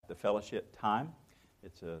fellowship time.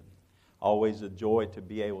 It's always a joy to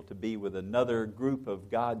be able to be with another group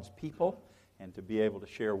of God's people and to be able to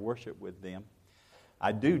share worship with them.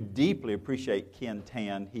 I do deeply appreciate Ken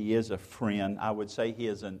Tan. He is a friend. I would say he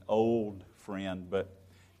is an old friend, but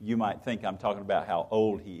you might think I'm talking about how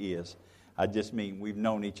old he is. I just mean we've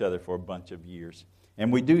known each other for a bunch of years.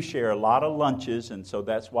 And we do share a lot of lunches, and so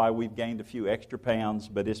that's why we've gained a few extra pounds,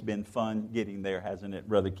 but it's been fun getting there, hasn't it,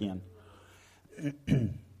 Brother Ken?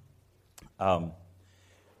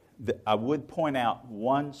 I would point out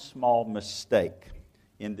one small mistake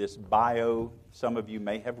in this bio. Some of you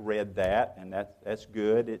may have read that, and that's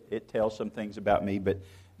good. It tells some things about me, but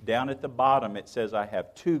down at the bottom it says I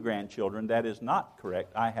have 2 grandchildren. That is not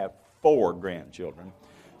correct. I have 4 grandchildren.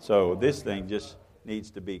 So this thing just needs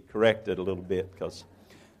to be corrected a little bit because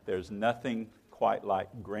there's nothing quite like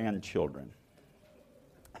grandchildren.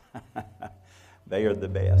 They are the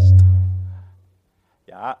best.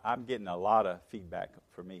 Yeah, I'm getting a lot of feedback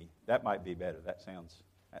for me. That might be better. That sounds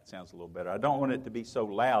a little better. I don't want it to be so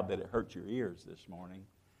loud that it hurts your ears this morning.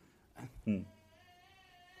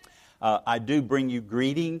 I do bring you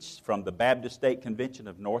greetings from the Baptist State Convention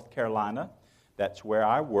of North Carolina. That's where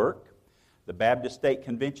I work. The Baptist State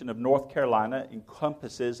Convention of North Carolina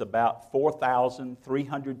encompasses about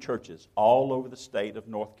 4,300 churches all over the state of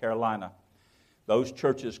North Carolina. Those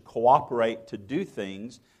churches cooperate to do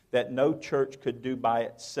things that no church could do by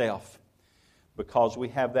itself. Because we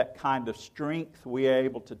have that kind of strength, we are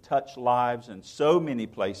able to touch lives in so many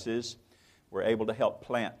places. We're able to help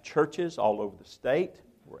plant churches all over the state.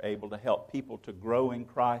 We're able to help people to grow in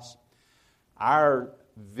Christ. Our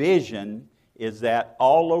vision is that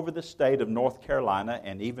all over the state of North Carolina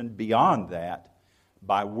and even beyond that,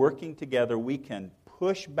 by working together, we can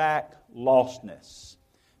push back lostness.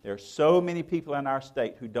 There are so many people in our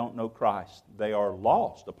state who don't know Christ. They are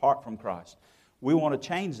lost apart from Christ. We want to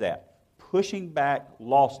change that, pushing back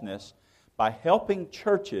lostness by helping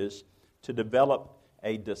churches to develop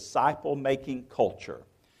a disciple-making culture.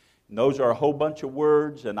 And those are a whole bunch of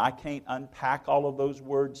words, and I can't unpack all of those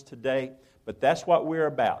words today. But that's what we're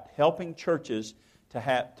about, helping churches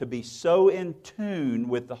to be so in tune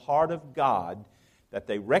with the heart of God that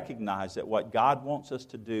they recognize that what God wants us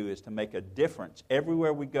to do is to make a difference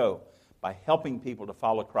everywhere we go by helping people to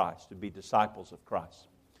follow Christ, to be disciples of Christ.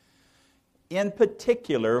 In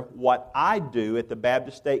particular, what I do at the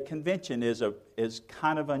Baptist State Convention is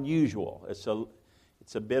kind of unusual.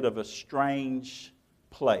 It's a bit of a strange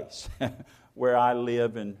place where I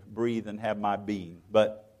live and breathe and have my being.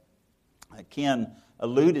 But Ken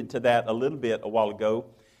alluded to that a little bit a while ago,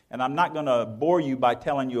 and I'm not going to bore you by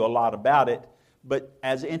telling you a lot about it, but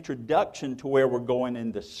as introduction to where we're going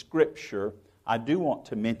in the Scripture, I do want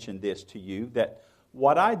to mention this to you, that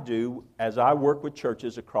what I do as I work with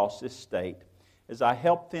churches across this state is I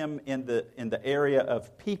help them in the area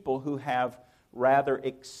of people who have rather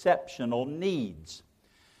exceptional needs.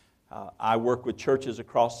 I work with churches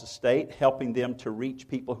across the state, helping them to reach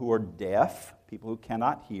people who are deaf, people who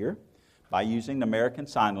cannot hear, by using the American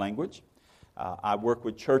Sign Language. I work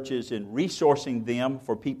with churches in resourcing them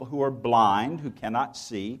for people who are blind, who cannot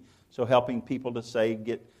see, so helping people to,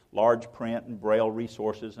 get large print and braille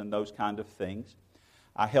resources and those kind of things.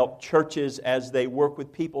 I help churches as they work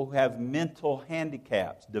with people who have mental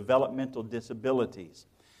handicaps, developmental disabilities,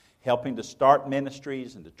 helping to start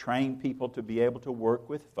ministries and to train people to be able to work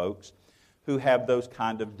with folks who have those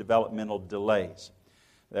kind of developmental delays.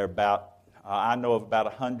 I know of about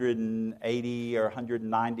 180 or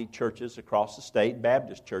 190 churches across the state,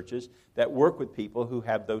 Baptist churches, that work with people who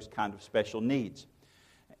have those kind of special needs.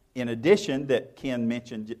 In addition, that Ken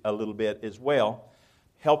mentioned a little bit as well,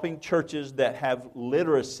 helping churches that have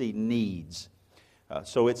literacy needs.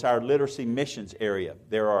 So it's our literacy missions area.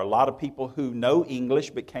 There are a lot of people who know English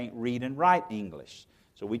but can't read and write English.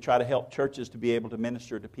 So we try to help churches to be able to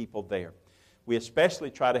minister to people there. We especially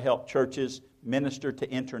try to help churches minister to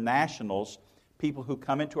internationals, people who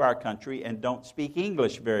come into our country and don't speak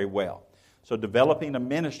English very well. So developing a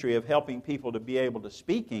ministry of helping people to be able to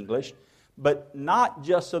speak English, but not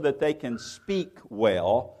just so that they can speak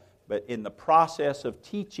well, but in the process of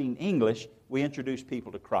teaching English, we introduce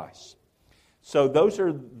people to Christ. So those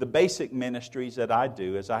are the basic ministries that I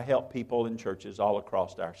do as I help people in churches all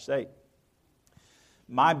across our state.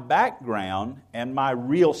 My background and my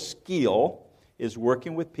real skill is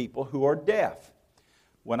working with people who are deaf.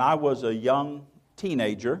 When I was a young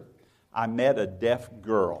teenager, I met a deaf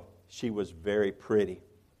girl. She was very pretty.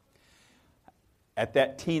 At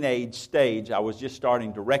that teenage stage, I was just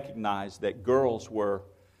starting to recognize that girls were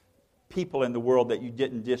people in the world that you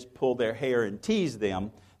didn't just pull their hair and tease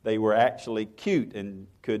them. They were actually cute and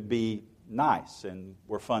could be nice and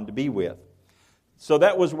were fun to be with. So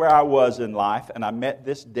that was where I was in life, and I met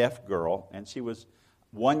this deaf girl, and she was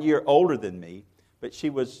 1 year older than me, but she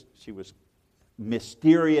was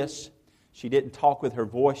mysterious. She didn't talk with her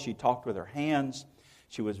voice, she talked with her hands.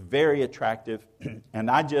 She was very attractive,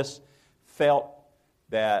 and I just felt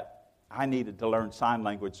that I needed to learn sign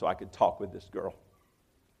language so I could talk with this girl.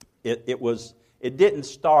 It didn't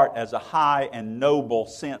start as a high and noble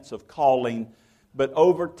sense of calling, but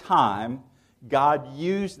over time, God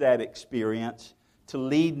used that experience to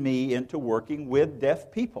lead me into working with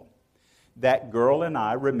deaf people. That girl and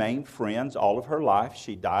I remained friends all of her life.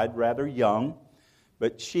 She died rather young,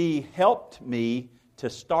 but she helped me to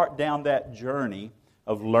start down that journey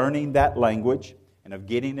of learning that language and of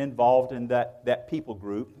getting involved in that people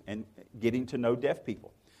group and getting to know deaf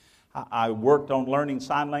people. I worked on learning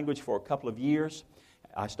sign language for a couple of years.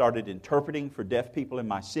 I started interpreting for deaf people in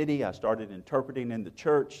my city. I started interpreting in the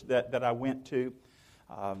church that I went to.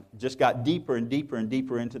 Just got deeper and deeper and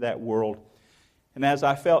deeper into that world. And as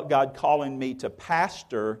I felt God calling me to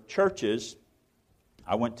pastor churches,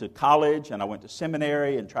 I went to college and I went to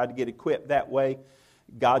seminary and tried to get equipped that way.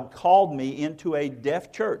 God called me into a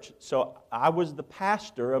deaf church. So I was the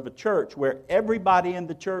pastor of a church where everybody in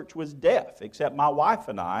the church was deaf, except my wife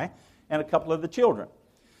and I and a couple of the children.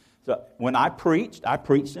 So when I preached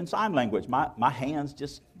in sign language. My hands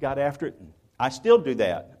just got after it. I still do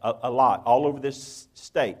that a lot, all over this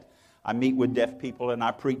state. I meet with deaf people and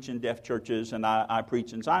I preach in deaf churches and I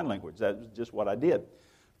preach in sign language. That's just what I did.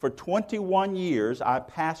 For 21 years, I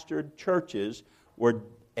pastored churches where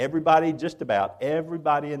just about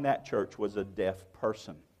everybody in that church was a deaf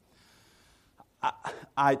person.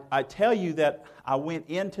 I tell you that I went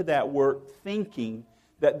into that work thinking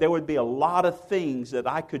that there would be a lot of things that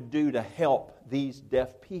I could do to help these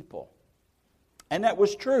deaf people. And that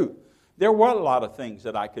was true. There were a lot of things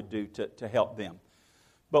that I could do to help them.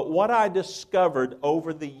 But what I discovered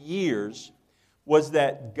over the years was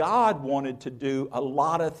that God wanted to do a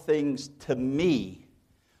lot of things to me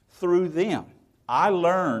through them. I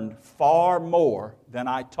learned far more than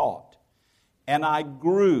I taught. And I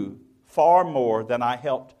grew far more than I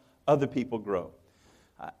helped other people grow.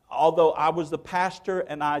 Although I was the pastor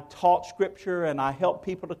and I taught Scripture and I helped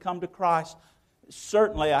people to come to Christ,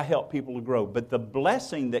 certainly I helped people to grow. But the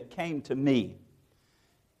blessing that came to me,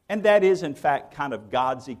 and that is in fact kind of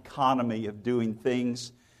God's economy of doing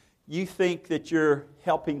things. You think that you're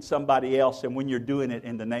helping somebody else, and when you're doing it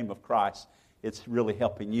in the name of Christ, it's really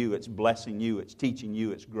helping you, it's blessing you, it's teaching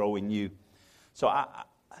you, it's growing you. So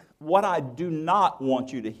what I do not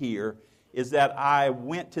want you to hear is that I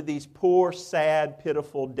went to these poor, sad,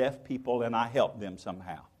 pitiful, deaf people and I helped them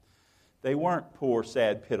somehow. They weren't poor,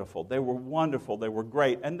 sad, pitiful. They were wonderful. They were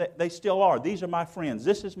great. And they still are. These are my friends.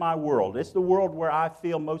 This is my world. It's the world where I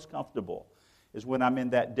feel most comfortable, is when I'm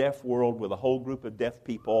in that deaf world with a whole group of deaf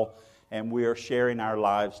people and we are sharing our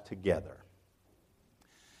lives together.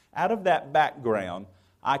 Out of that background,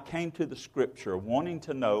 I came to the Scripture wanting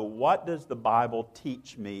to know, what does the Bible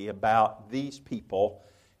teach me about these people,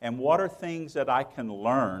 and what are things that I can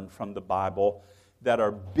learn from the Bible that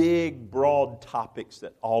are big, broad topics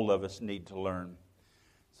that all of us need to learn.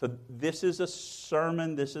 So this is a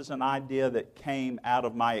sermon, this is an idea that came out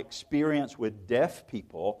of my experience with deaf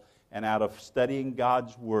people and out of studying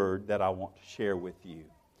God's Word that I want to share with you.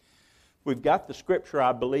 We've got the Scripture,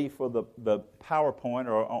 I believe, for the PowerPoint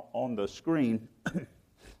or on the screen.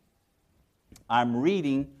 I'm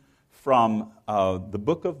reading from the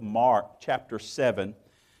book of Mark, chapter 7.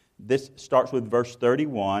 This starts with verse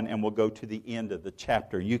 31, and we'll go to the end of the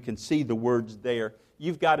chapter. You can see the words there.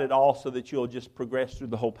 You've got it all so that you'll just progress through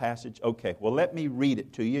the whole passage. Okay, well, let me read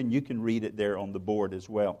it to you, and you can read it there on the board as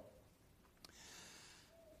well.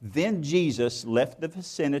 Then Jesus left the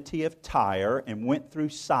vicinity of Tyre and went through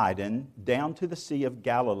Sidon down to the Sea of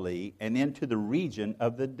Galilee and into the region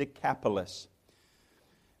of the Decapolis.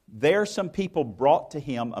 There some people brought to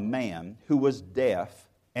him a man who was deaf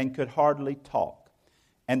and could hardly talk.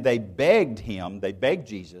 And they begged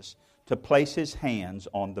Jesus, to place his hands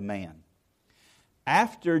on the man.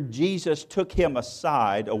 After Jesus took him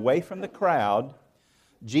aside, away from the crowd,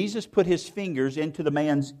 Jesus put his fingers into the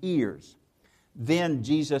man's ears. Then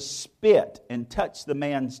Jesus spit and touched the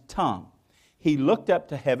man's tongue. He looked up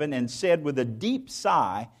to heaven and said with a deep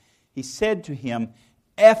sigh, he said to him,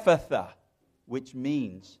 Ephphatha, which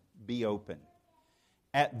means, be open.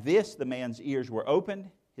 At this, the man's ears were opened,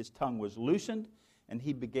 his tongue was loosened, and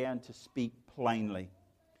he began to speak plainly.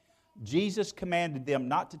 Jesus commanded them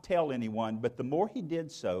not to tell anyone, but the more he did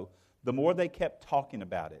so, the more they kept talking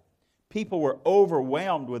about it. People were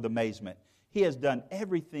overwhelmed with amazement. He has done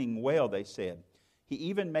everything well, they said. He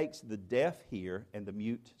even makes the deaf hear and the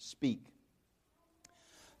mute speak.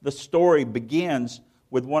 The story begins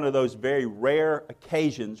with one of those very rare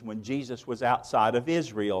occasions when Jesus was outside of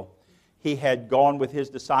Israel. He had gone with his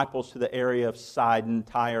disciples to the area of Sidon,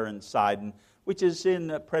 Tyre and Sidon, which is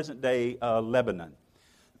in present-day Lebanon.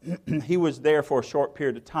 He was there for a short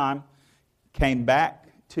period of time, came back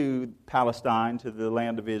to Palestine, to the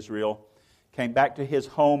land of Israel, came back to his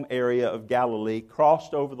home area of Galilee,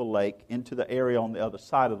 crossed over the lake into the area on the other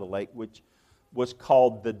side of the lake, which was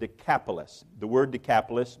called the Decapolis. The word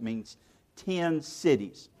Decapolis means 10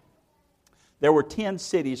 cities. There were 10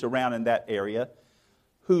 cities around in that area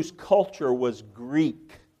whose culture was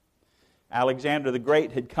Greek. Alexander the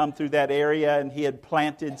Great had come through that area and he had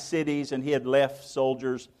planted cities and he had left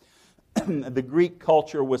soldiers. The Greek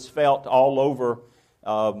culture was felt all over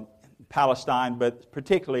Palestine, but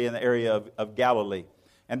particularly in the area of Galilee.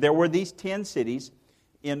 And there were these 10 cities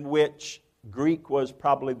in which Greek was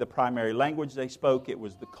probably the primary language they spoke. It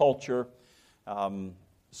was the culture.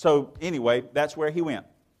 So anyway, that's where he went.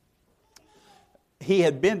 He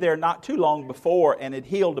had been there not too long before and had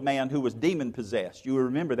healed a man who was demon-possessed. You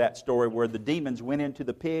remember that story where the demons went into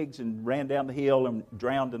the pigs and ran down the hill and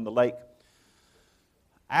drowned in the lake.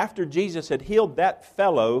 After Jesus had healed that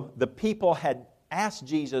fellow, the people had asked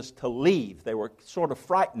Jesus to leave. They were sort of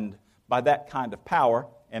frightened by that kind of power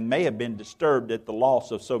and may have been disturbed at the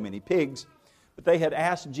loss of so many pigs, but they had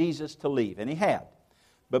asked Jesus to leave, and he had.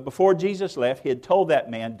 But before Jesus left, he had told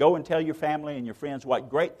that man, go and tell your family and your friends what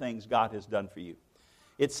great things God has done for you.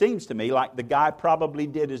 It seems to me like the guy probably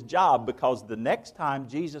did his job, because the next time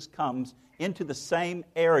Jesus comes into the same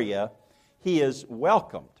area, he is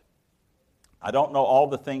welcomed. I don't know all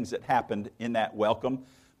the things that happened in that welcome,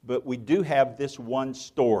 but we do have this one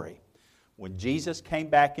story. When Jesus came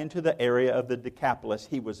back into the area of the Decapolis,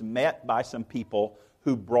 he was met by some people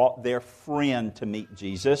who brought their friend to meet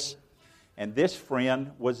Jesus. And this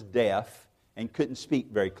friend was deaf and couldn't speak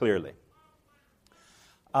very clearly.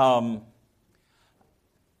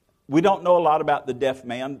 We don't know a lot about the deaf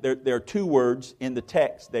man. There are two words in the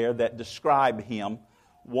text there that describe him.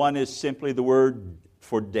 One is simply the word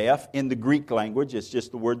for deaf. In the Greek language, it's just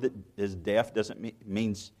the word that is deaf,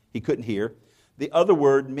 means he couldn't hear. The other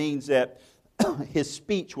word means that his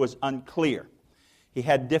speech was unclear. He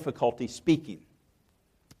had difficulty speaking.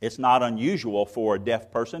 It's not unusual for a deaf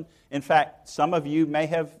person. In fact, some of you may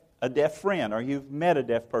have a deaf friend, or you've met a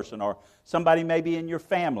deaf person, or somebody maybe in your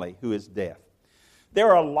family who is deaf. There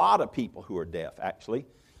are a lot of people who are deaf, actually.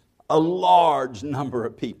 A large number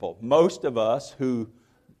of people. Most of us who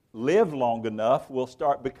live long enough will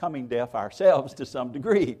start becoming deaf ourselves to some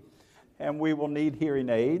degree. And we will need hearing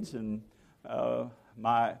aids. And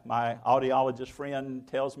my audiologist friend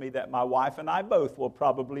tells me that my wife and I both will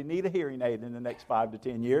probably need a hearing aid in the next 5 to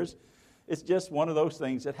 10 years. It's just one of those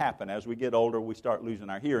things that happen. As we get older, we start losing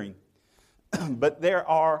our hearing. But there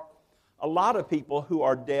are a lot of people who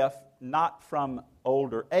are deaf not from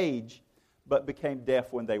older age, but became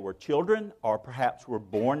deaf when they were children, or perhaps were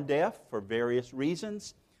born deaf for various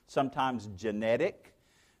reasons, sometimes genetic.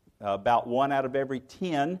 About 1 out of every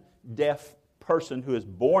 10 deaf person who is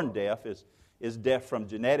born deaf is deaf from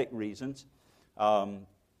genetic reasons.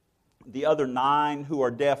 The other 9 who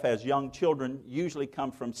are deaf as young children usually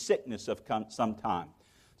come from sickness of some time.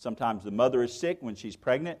 Sometimes the mother is sick when she's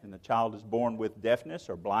pregnant and the child is born with deafness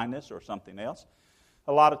or blindness or something else.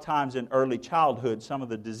 A lot of times in early childhood, some of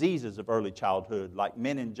the diseases of early childhood, like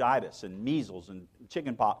meningitis and measles and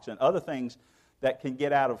chickenpox and other things that can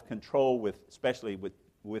get out of control, especially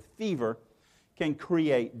with fever, can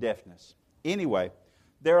create deafness. Anyway,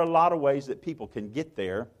 there are a lot of ways that people can get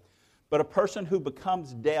there, but a person who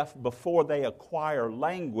becomes deaf before they acquire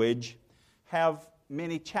language have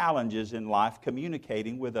many challenges in life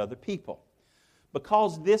communicating with other people.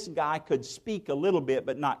 Because this guy could speak a little bit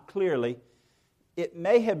but not clearly, it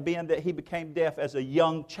may have been that he became deaf as a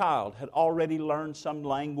young child, had already learned some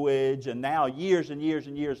language, and now years and years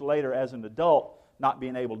and years later as an adult, not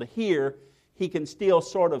being able to hear, he can still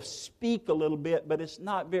sort of speak a little bit, but it's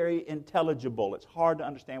not very intelligible. It's hard to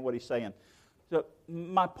understand what he's saying. So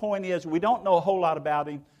my point is, we don't know a whole lot about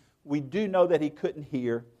him. We do know that he couldn't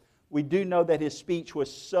hear. We do know that his speech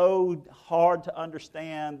was so hard to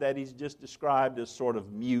understand that he's just described as sort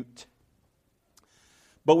of mute.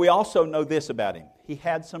 But we also know this about him. He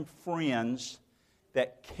had some friends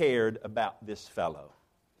that cared about this fellow.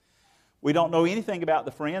 We don't know anything about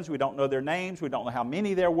the friends. We don't know their names. We don't know how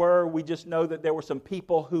many there were. We just know that there were some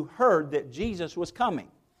people who heard that Jesus was coming.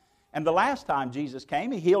 And the last time Jesus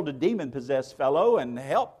came, he healed a demon-possessed fellow and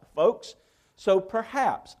helped folks. So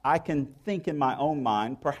perhaps, I can think in my own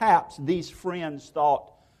mind, perhaps these friends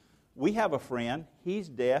thought, we have a friend. He's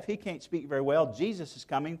deaf. He can't speak very well. Jesus is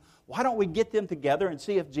coming. Why don't we get them together and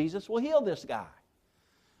see if Jesus will heal this guy?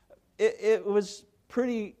 It was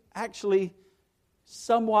pretty, actually,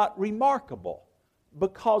 somewhat remarkable,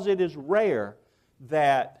 because it is rare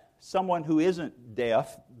that someone who isn't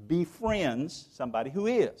deaf befriends somebody who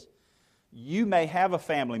is. You may have a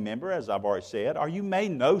family member, as I've already said, or you may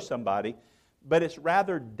know somebody, but it's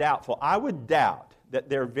rather doubtful. I would doubt that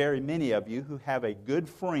there are very many of you who have a good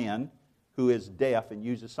friend who is deaf and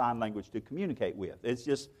uses sign language to communicate with. It's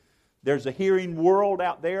just, there's a hearing world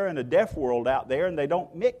out there and a deaf world out there, and they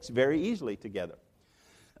don't mix very easily together.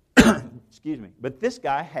 Excuse me. But this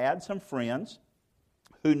guy had some friends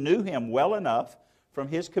who knew him well enough from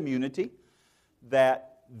his community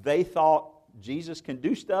that they thought, Jesus can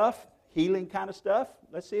do stuff, healing kind of stuff.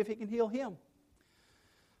 Let's see if he can heal him.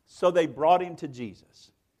 So they brought him to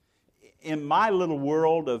Jesus. In my little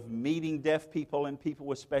world of meeting deaf people and people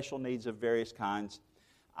with special needs of various kinds,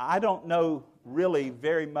 I don't know really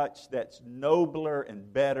very much that's nobler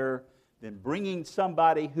and better than bringing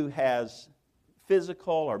somebody who has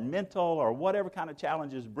physical or mental or whatever kind of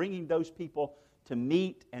challenges, bringing those people to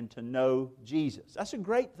meet and to know Jesus. That's a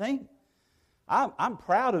great thing. I'm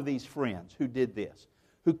proud of these friends who did this,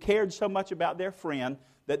 who cared so much about their friend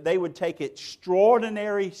that they would take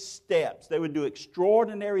extraordinary steps. They would do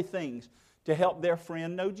extraordinary things to help their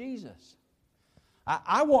friend know Jesus.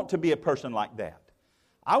 I want to be a person like that.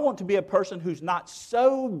 I want to be a person who's not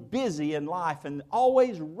so busy in life and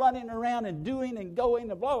always running around and doing and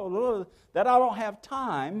going and blah, blah, blah, that I don't have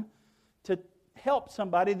time to help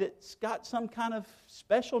somebody that's got some kind of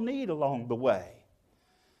special need along the way.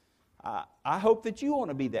 I hope that you want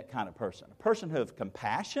to be that kind of a person of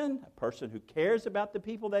compassion, a person who cares about the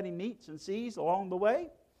people that he meets and sees along the way.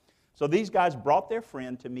 So these guys brought their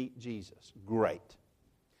friend to meet Jesus. Great.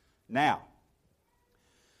 Now,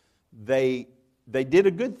 they did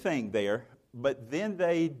a good thing there, but then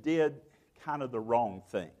they did kind of the wrong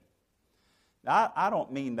thing. Now, I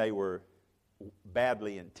don't mean they were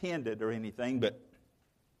badly intended or anything, but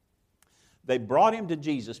they brought him to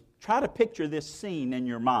Jesus. Try to picture this scene in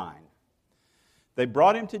your mind. They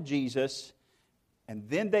brought him to Jesus, and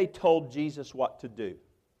then they told Jesus what to do.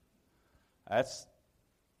 That's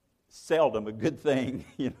seldom a good thing.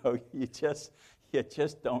 You know, you just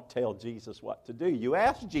don't tell Jesus what to do. You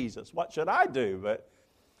ask Jesus, what should I do? But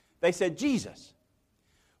they said, Jesus,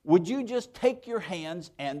 would you just take your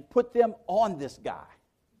hands and put them on this guy?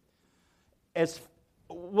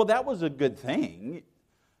 Well, that was a good thing.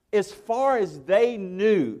 As far as they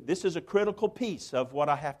knew, this is a critical piece of what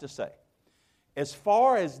I have to say. As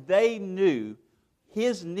far as they knew,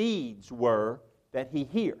 his needs were that he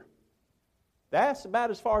hear. That's about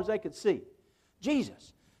as far as they could see.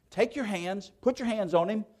 Jesus, take your hands, put your hands on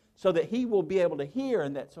him so that he will be able to hear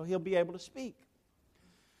and so he'll be able to speak.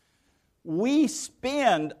 We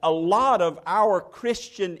spend a lot of our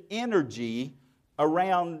Christian energy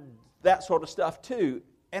around that sort of stuff too.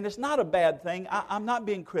 And it's not a bad thing. I'm not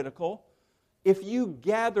being critical. If you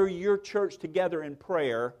gather your church together in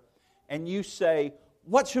prayer and you say,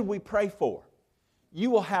 what should we pray for? You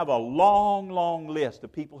will have a long, long list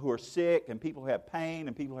of people who are sick and people who have pain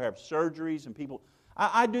and people who have surgeries and people.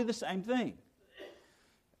 I do the same thing.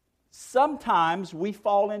 Sometimes we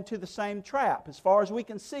fall into the same trap. As far as we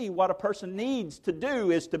can see, what a person needs to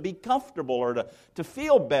do is to be comfortable or to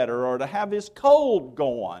feel better or to have his cold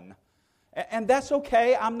gone. And that's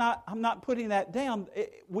okay. I'm not putting that down.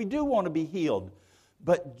 We do want to be healed.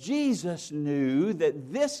 But Jesus knew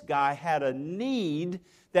that this guy had a need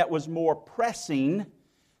that was more pressing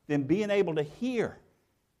than being able to hear.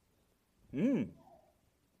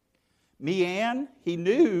 Meehan, he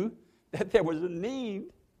knew that there was a need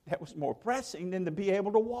that was more pressing than to be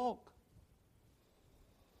able to walk.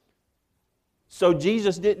 So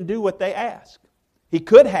Jesus didn't do what they asked. He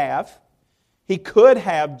could have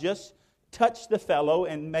just touched the fellow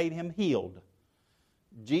and made him healed.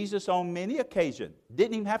 Jesus on many occasions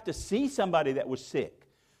didn't even have to see somebody that was sick.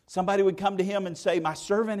 Somebody would come to him and say, my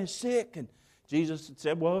servant is sick. And Jesus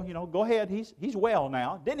said, well, go ahead. He's well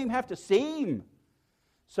now. Didn't even have to see him.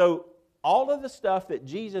 So all of the stuff that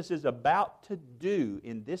Jesus is about to do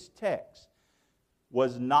in this text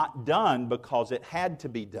was not done because it had to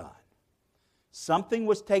be done. Something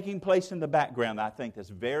was taking place in the background, I think, that's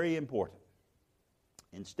very important.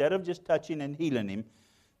 Instead of just touching and healing him,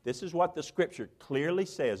 this is what the Scripture clearly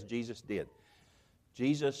says Jesus did.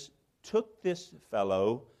 Jesus took this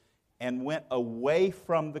fellow and went away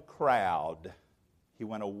from the crowd. He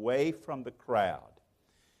went away from the crowd.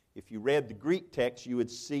 If you read the Greek text, you would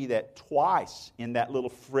see that twice in that little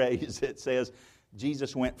phrase it says,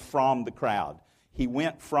 Jesus went from the crowd. He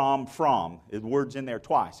went from. The word's in there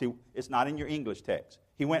twice. It's not in your English text.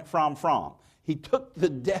 He went from. He took the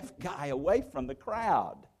deaf guy away from the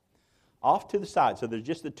crowd, off to the side. So there's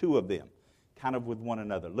just the two of them, kind of with one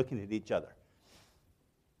another, looking at each other.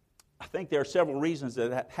 I think there are several reasons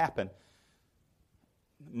that happened.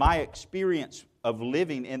 My experience of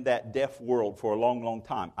living in that deaf world for a long, long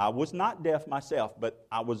time. I was not deaf myself, but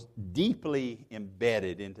I was deeply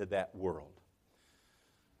embedded into that world.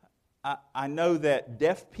 I know that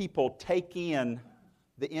deaf people take in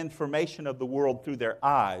the information of the world through their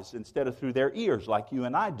eyes instead of through their ears like you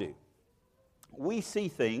and I do. We see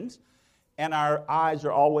things, and our eyes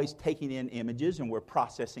are always taking in images, and we're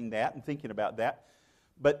processing that and thinking about that.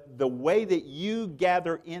 But the way that you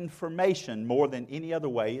gather information more than any other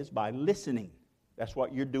way is by listening. That's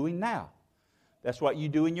what you're doing now. That's what you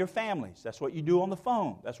do in your families. That's what you do on the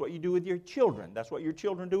phone. That's what you do with your children. That's what your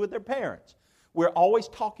children do with their parents. We're always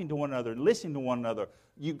talking to one another, listening to one another.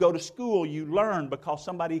 You go to school, you learn because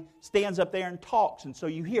somebody stands up there and talks, and so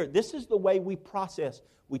you hear. This is the way we process.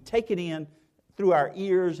 We take it in through our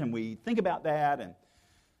ears, and we think about that. And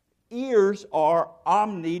ears are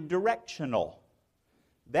omnidirectional.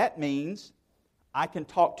 That means I can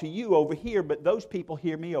talk to you over here, but those people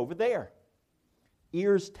hear me over there.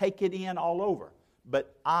 Ears take it in all over,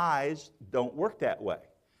 but eyes don't work that way.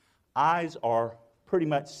 Eyes are pretty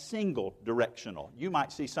much single directional. You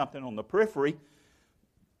might see something on the periphery,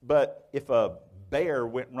 but if a bear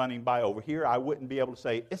went running by over here, I wouldn't be able to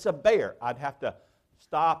say, it's a bear. I'd have to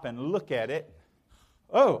stop and look at it.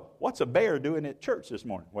 Oh, what's a bear doing at church this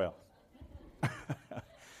morning? Well,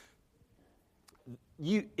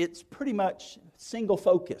 it's pretty much single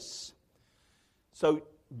focus. So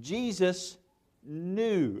Jesus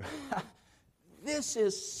knew. This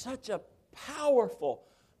is such a powerful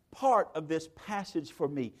part of this passage for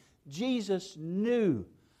me. Jesus knew.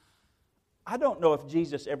 I don't know if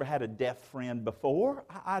Jesus ever had a deaf friend before.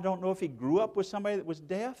 I don't know if he grew up with somebody that was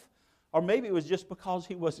deaf. Or maybe it was just because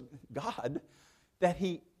he was God that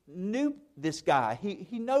he knew this guy.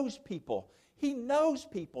 He knows people. He knows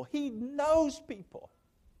people. He knows people.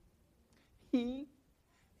 He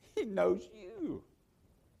knows you.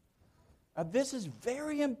 Now, this is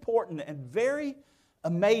very important and very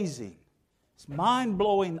amazing. It's a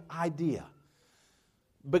mind-blowing idea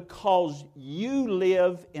because you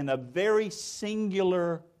live in a very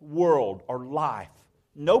singular world or life.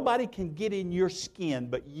 Nobody can get in your skin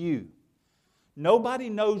but you. Nobody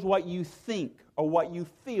knows what you think or what you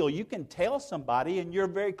feel. You can tell somebody, and your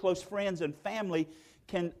very close friends and family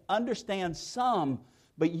can understand some,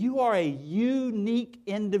 but you are a unique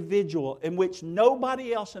individual in which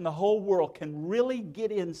nobody else in the whole world can really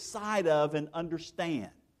get inside of and understand.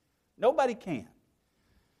 Nobody can.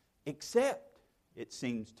 Except, it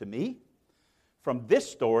seems to me, from this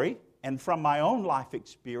story and from my own life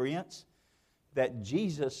experience, that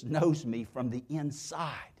Jesus knows me from the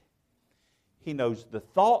inside. He knows the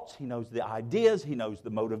thoughts, He knows the ideas, He knows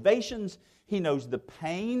the motivations, He knows the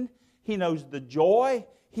pain, He knows the joy,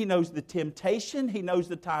 He knows the temptation, He knows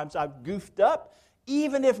the times I've goofed up,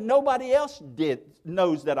 even if nobody else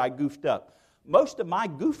knows that I goofed up. Most of my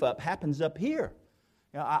goof up happens up here.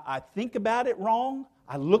 You know, I think about it wrong,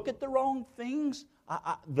 I look at the wrong things,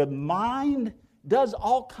 the mind does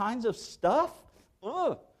all kinds of stuff.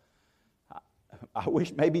 Ugh. I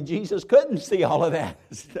wish maybe Jesus couldn't see all of that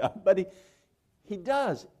stuff, but He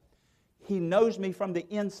does. He knows me from the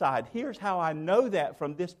inside. Here's how I know that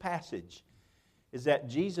from this passage, is that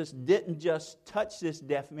Jesus didn't just touch this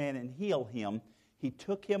deaf man and heal him. He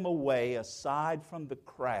took him away aside from the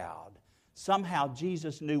crowd. Somehow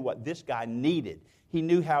Jesus knew what this guy needed. He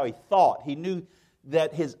knew how he thought. He knew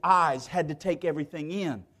that his eyes had to take everything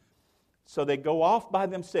in. So they go off by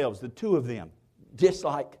themselves, the two of them, just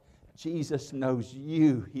like Jesus knows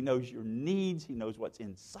you. He knows your needs. He knows what's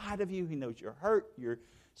inside of you. He knows your hurt, your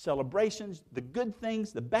celebrations, the good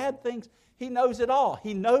things, the bad things. He knows it all.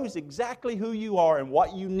 He knows exactly who you are and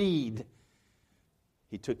what you need.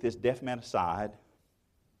 He took this deaf man aside,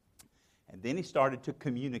 and then He started to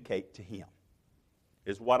communicate to him,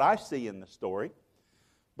 is what I see in the story.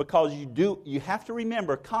 Because you have to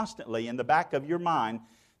remember constantly in the back of your mind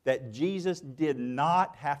that Jesus did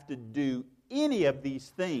not have to do any of these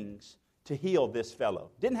things to heal this fellow.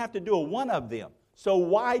 Didn't have to do one of them. So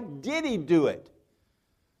why did He do it?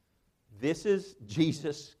 This is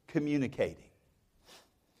Jesus communicating.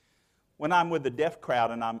 When I'm with the deaf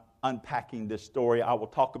crowd and I'm unpacking this story, I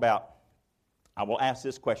will ask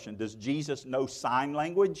this question: does Jesus know sign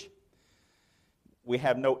language? We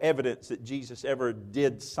have no evidence that Jesus ever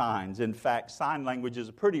did signs. In fact, sign language is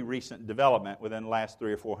a pretty recent development within the last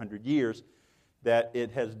 300 or 400 years, that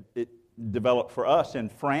it developed for us in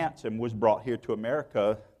France and was brought here to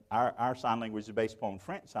America. Our sign language is based upon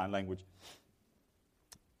French sign language.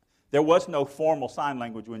 There was no formal sign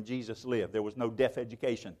language when Jesus lived. There was no deaf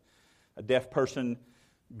education. A deaf person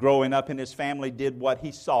growing up in his family did what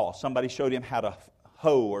he saw. Somebody showed him how to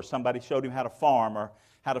hoe, or somebody showed him how to farm, or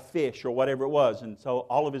how to fish, or whatever it was. And so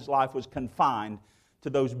all of his life was confined to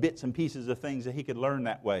those bits and pieces of things that he could learn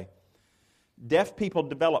that way. Deaf people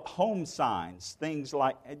develop home signs, things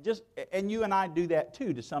like, and you and I do that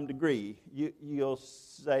too to some degree. You'll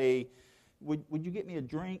say, would you get me a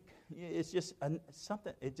drink? It's just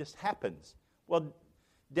something, it just happens. Well,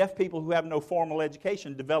 deaf people who have no formal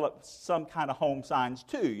education develop some kind of home signs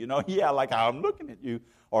too. Yeah, like I'm looking at you,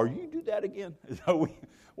 or you do that again. So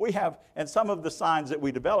we have, and some of the signs that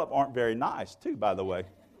we develop aren't very nice too, by the way.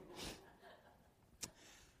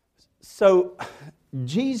 So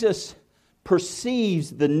Jesus perceives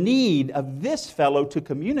the need of this fellow to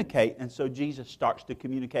communicate, and so Jesus starts to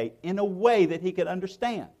communicate in a way that he could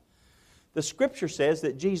understand. The Scripture says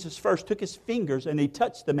that Jesus first took his fingers and he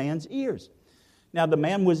touched the man's ears. Now, the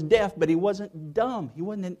man was deaf, but he wasn't dumb. He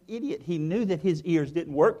wasn't an idiot. He knew that his ears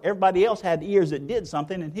didn't work. Everybody else had ears that did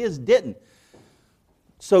something, and his didn't.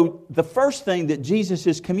 So the first thing that Jesus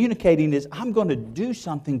is communicating is, I'm going to do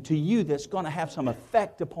something to you that's going to have some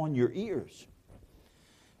effect upon your ears.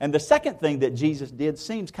 And the second thing that Jesus did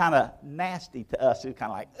seems kind of nasty to us. It's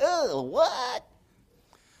kind of like, oh, what?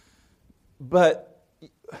 But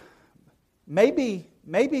maybe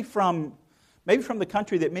from the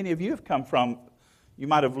country that many of you have come from, you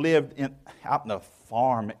might have lived out in a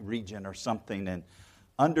farm region or something and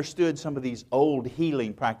understood some of these old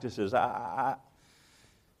healing practices.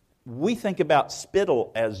 We think about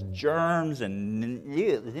spittle as germs and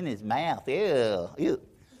it was in his mouth. Ew.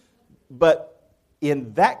 But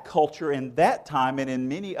in that culture, in that time, and in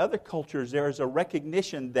many other cultures, there is a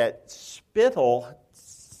recognition that spittle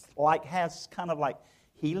has kind of like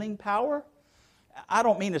healing power. I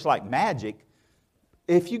don't mean it's like magic.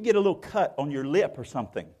 If you get a little cut on your lip or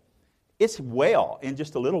something, it's well in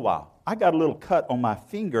just a little while. I got a little cut on my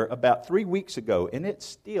finger about 3 weeks ago, and it's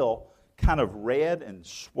still kind of red and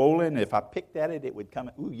swollen. If I picked at it, it would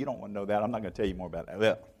come. Ooh, you don't want to know that. I'm not going to tell you more about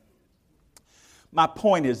that. My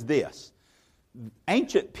point is this.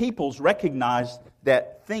 Ancient peoples recognized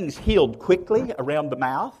that things healed quickly around the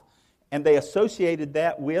mouth, and they associated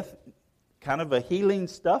that with kind of a healing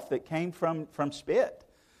stuff that came from spit.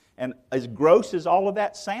 And as gross as all of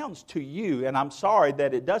that sounds to you, and I'm sorry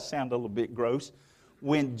that it does sound a little bit gross,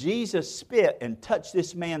 when Jesus spit and touched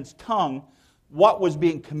this man's tongue, what was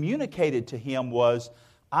being communicated to him was,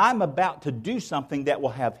 I'm about to do something that will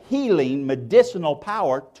have healing, medicinal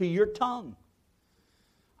power to your tongue.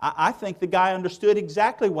 I think the guy understood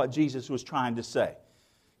exactly what Jesus was trying to say,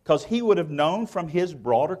 because he would have known from his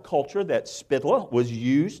broader culture that spittle was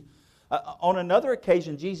used. On another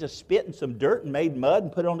occasion, Jesus spit in some dirt and made mud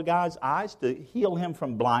and put it on the guy's eyes to heal him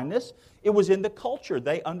from blindness. It was in the culture.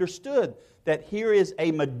 They understood that here is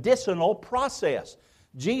a medicinal process.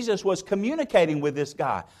 Jesus was communicating with this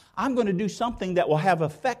guy. I'm going to do something that will have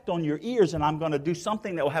effect on your ears, and I'm going to do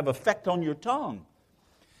something that will have effect on your tongue.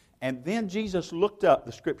 And then Jesus looked up,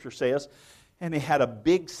 the Scripture says, and he had a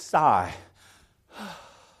big sigh.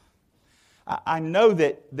 I know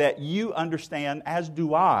that you understand, as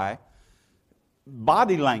do I,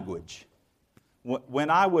 body language.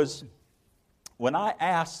 When I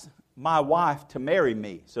asked my wife to marry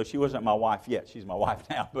me, so she wasn't my wife yet, she's my wife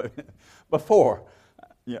now, but before,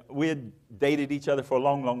 we had dated each other for a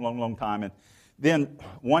long time. And then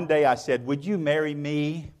one day I said, would you marry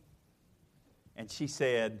me? And she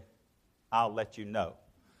said, I'll let you know.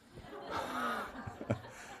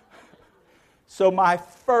 So my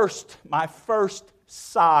first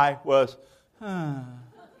sigh was,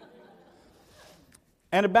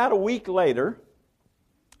 And about a week later,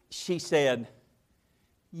 she said,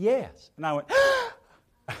 yes. And I went,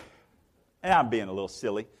 and I'm being a little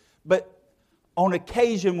silly, but on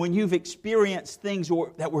occasion when you've experienced things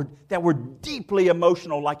that were deeply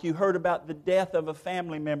emotional, like you heard about the death of a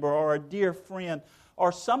family member or a dear friend,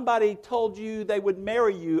 or somebody told you they would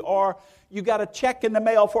marry you, or you got a check in the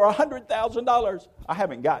mail for $100,000. I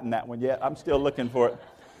haven't gotten that one yet. I'm still looking for it.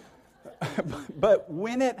 But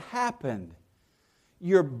when it happened,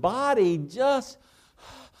 your body just,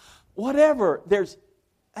 whatever, there's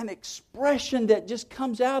an expression that just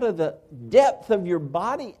comes out of the depth of your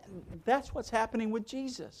body. That's what's happening with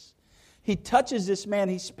Jesus. He touches this man,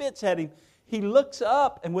 he spits at him, he looks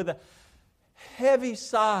up, and with a heavy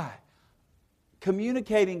sigh,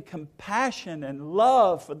 communicating compassion and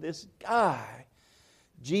love for this guy,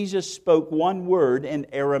 Jesus spoke one word in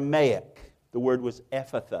Aramaic. The word was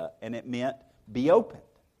Ephphatha, and it meant be opened.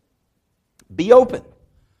 Be open.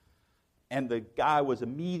 And the guy was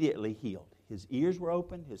immediately healed. His ears were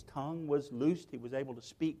opened. His tongue was loosed. He was able to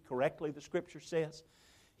speak correctly, the Scripture says.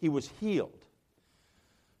 He was healed.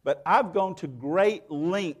 But I've gone to great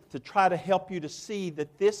length to try to help you to see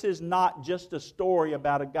that this is not just a story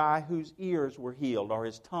about a guy whose ears were healed or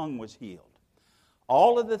his tongue was healed.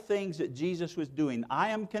 All of the things that Jesus was doing, I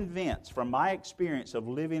am convinced from my experience of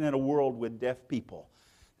living in a world with deaf people,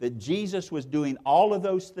 that Jesus was doing all of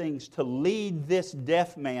those things to lead this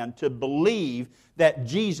deaf man to believe that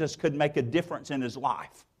Jesus could make a difference in his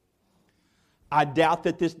life. I doubt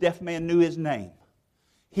that this deaf man knew his name.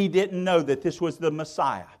 He didn't know that this was the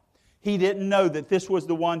Messiah. He didn't know that this was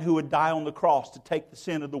the one who would die on the cross to take the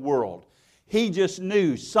sin of the world. He just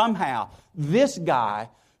knew somehow this guy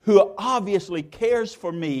who obviously cares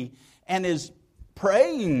for me and is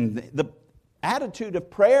praying. The attitude of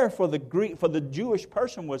prayer for the Jewish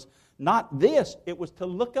person was not this. It was to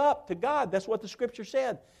look up to God. That's what the Scripture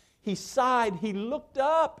said. He sighed, he looked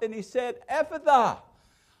up, and he said, Ephphatha.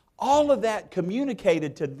 All of that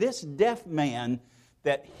communicated to this deaf man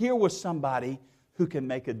that here was somebody who can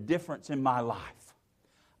make a difference in my life.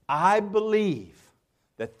 I believe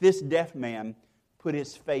that this deaf man put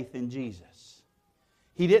his faith in Jesus.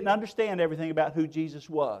 He didn't understand everything about who Jesus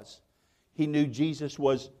was. He knew Jesus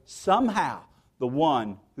was somehow the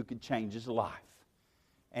one who could change his life.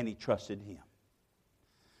 And he trusted Him.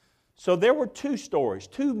 So there were two stories,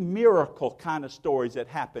 two miracle kind of stories that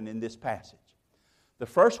happened in this passage. The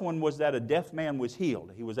first one was that a deaf man was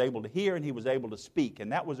healed. He was able to hear and he was able to speak.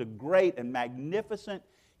 And that was a great and magnificent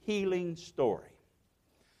healing story.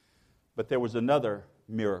 But there was another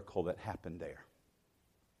miracle that happened there.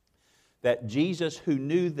 That Jesus, who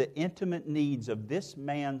knew the intimate needs of this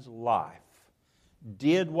man's life,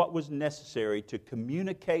 did what was necessary to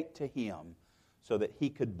communicate to him so that he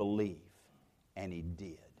could believe. And he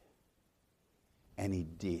did. And he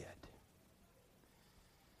did.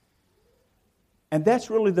 And that's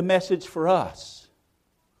really the message for us.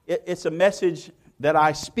 It's a message that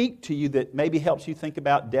I speak to you that maybe helps you think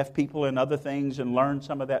about deaf people and other things and learn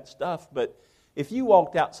some of that stuff. But if you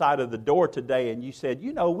walked outside of the door today and you said,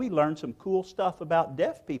 you know, we learned some cool stuff about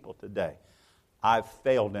deaf people today, I've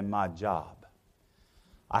failed in my job.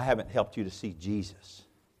 I haven't helped you to see Jesus.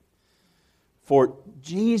 For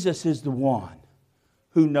Jesus is the one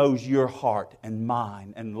who knows your heart and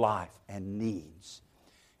mind and life and needs.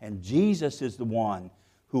 And Jesus is the one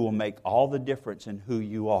who will make all the difference in who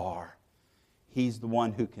you are. He's the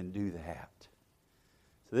one who can do that.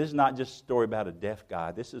 So this is not just a story about a deaf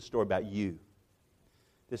guy. This is a story about you.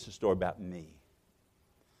 This is a story about me.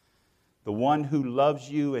 The one who loves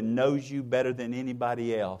you and knows you better than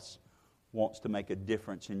anybody else wants to make a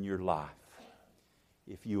difference in your life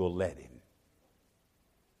if you will let Him.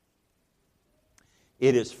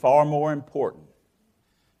 It is far more important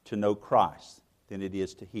to know Christ than it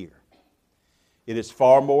is to hear. It is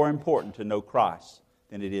far more important to know Christ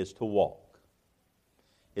than it is to walk.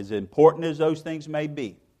 As important as those things may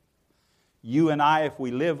be, you and I, if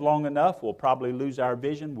we live long enough, will probably lose our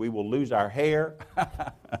vision. We will lose our hair.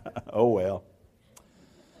 Oh well.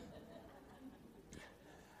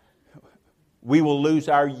 We will lose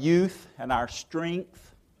our youth and our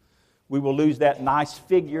strength. We will lose that nice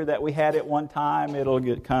figure that we had at one time. It'll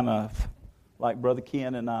get kind of like Brother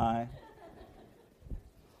Ken and I.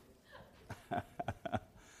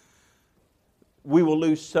 We will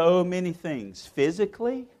lose so many things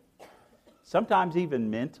physically, sometimes even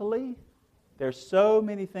mentally. There's so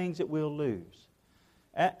many things that we'll lose.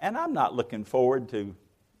 And I'm not looking forward to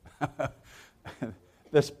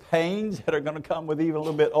the pains that are going to come with even a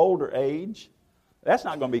little bit older age. That's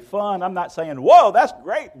not going to be fun. I'm not saying, whoa, that's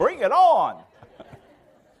great, bring it on.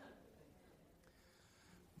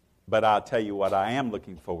 But I'll tell you what I am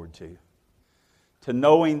looking forward to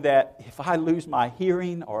knowing that if I lose my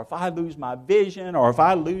hearing, or if I lose my vision, or if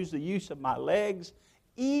I lose the use of my legs,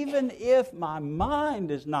 even if my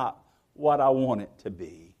mind is not what I want it to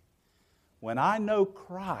be, when I know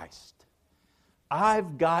Christ,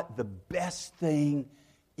 I've got the best thing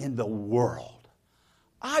in the world.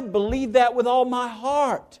 I believe that with all my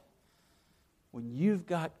heart. When you've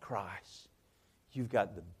got Christ, you've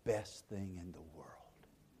got the best thing in the world.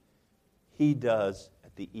 He does,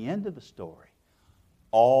 at the end of the story,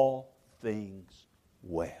 all things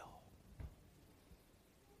well.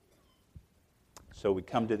 So we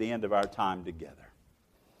come to the end of our time together.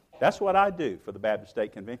 That's what I do for the Baptist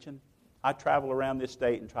State Convention. I travel around this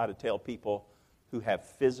state and try to tell people who have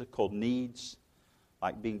physical needs,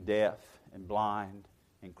 like being deaf and blind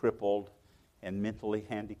and crippled and mentally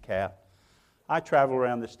handicapped. I travel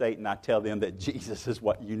around the state and I tell them that Jesus is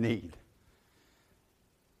what you need.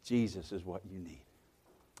 Jesus is what you need.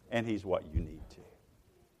 And He's what you need too.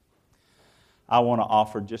 I want to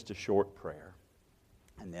offer just a short prayer.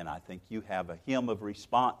 And then I think you have a hymn of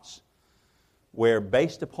response where,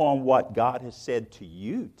 based upon what God has said to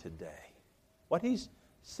you today, what He's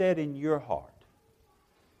said in your heart,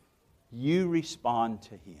 you respond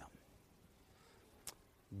to Him.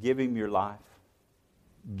 Give Him your life.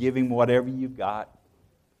 Give Him whatever you've got.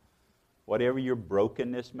 Whatever your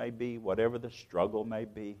brokenness may be, whatever the struggle may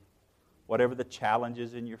be, whatever the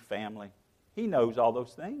challenges in your family. He knows all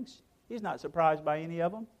those things. He's not surprised by any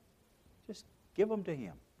of them. Just give them to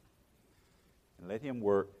Him. And let Him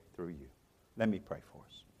work through you. Let me pray for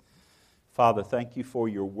us. Father, thank you for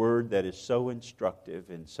your word that is so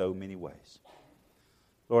instructive in so many ways.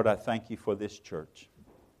 Lord, I thank you for this church,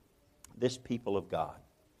 this people of God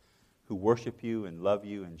who worship you and love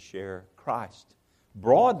you and share Christ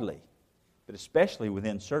broadly, but especially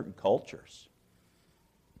within certain cultures.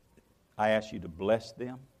 I ask you to bless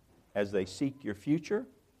them as they seek your future,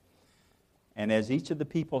 and as each of the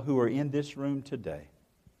people who are in this room today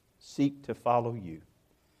seek to follow you.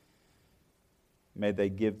 May they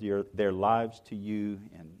give their lives to you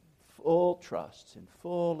in full trust and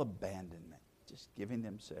full abandonment, just giving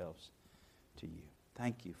themselves to you.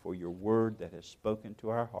 Thank you for your word that has spoken to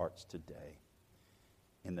our hearts today.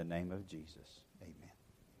 In the name of Jesus, amen.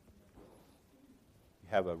 You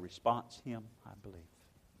have a response hymn, I believe.